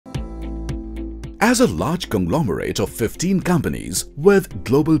As a large conglomerate of 15 companies with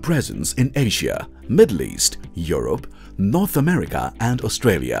global presence in Asia, Middle East, Europe, North America and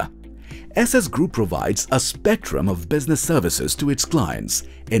Australia, SS Group provides a spectrum of business services to its clients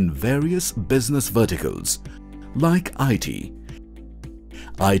in various business verticals like IT,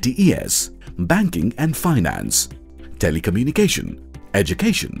 ITES, banking and finance, telecommunication,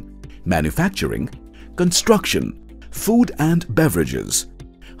 education, manufacturing, construction, food and beverages,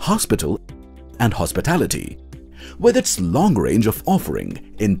 hospital and hospitality, with its long range of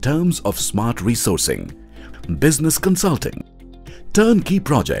offering in terms of smart resourcing, business consulting, turnkey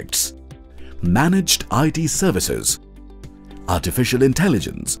projects, managed IT services, artificial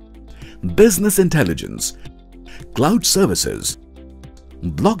intelligence, business intelligence, cloud services,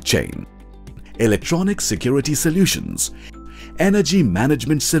 blockchain, electronic security solutions, energy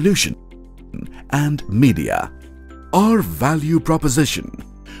management solution, and media. Our value proposition: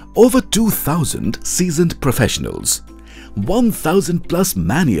 over 2,000 seasoned professionals, 1,000 plus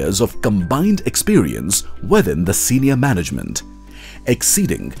man-years of combined experience within the senior management,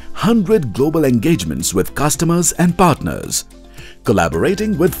 exceeding 100 global engagements with customers and partners,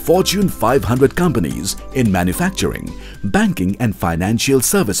 collaborating with Fortune 500 companies in manufacturing, banking and financial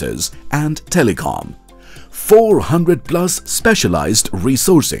services and telecom, 400 plus specialized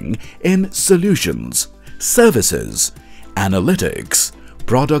resourcing in solutions, services, analytics,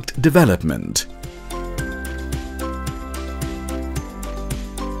 product development.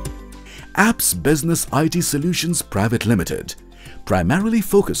 Apps Business IT Solutions Private Limited primarily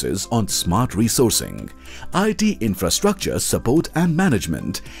focuses on smart resourcing, IT infrastructure support and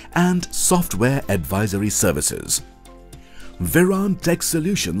management, and software advisory services. Viran Tech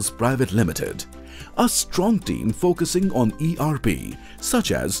Solutions Private Limited, a strong team focusing on ERP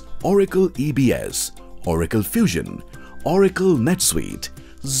such as Oracle EBS, Oracle Fusion, Oracle NetSuite,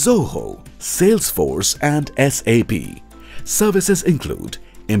 Zoho, Salesforce and SAP. Services include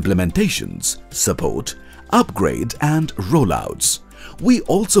implementations, support, upgrade and rollouts. We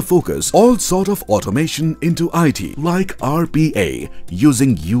also focus all sort of automation into IT like RPA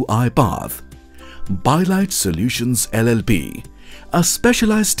using UiPath. Bylight Solutions LLP, a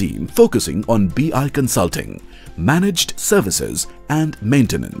specialized team focusing on BI consulting, managed services and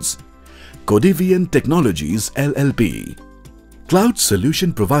maintenance. Codivian Technologies LLP, cloud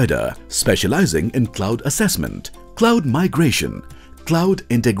solution provider specializing in cloud assessment, cloud migration, cloud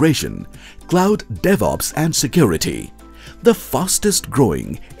integration, cloud DevOps and security. The fastest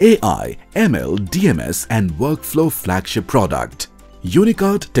growing AI, ML, DMS and workflow flagship product.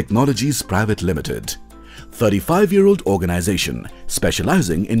 Unicard Technologies Private Limited, 35-year-old organization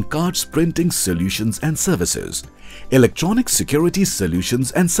specializing in cards printing solutions and services, electronic security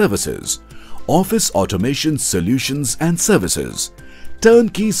solutions and services, office automation solutions and services,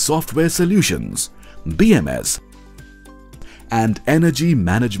 turnkey software solutions, BMS, and energy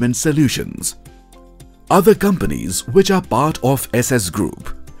management solutions. Other companies which are part of SS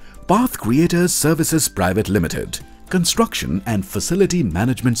Group: Path Creators Services Private Limited, Construction and Facility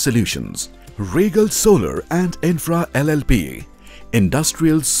Management Solutions, Regal Solar and Infra LLP,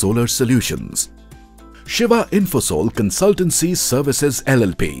 Industrial Solar Solutions, Shiva Infosol Consultancy Services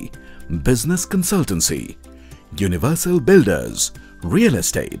LLP, Business Consultancy, Universal Builders, Real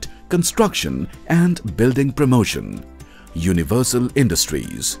Estate, Construction and Building Promotion, Universal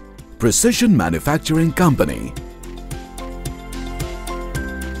Industries, Precision Manufacturing Company.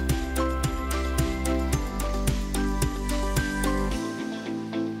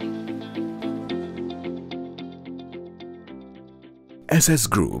 SS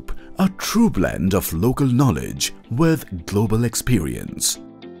Group, a true blend of local knowledge with global experience.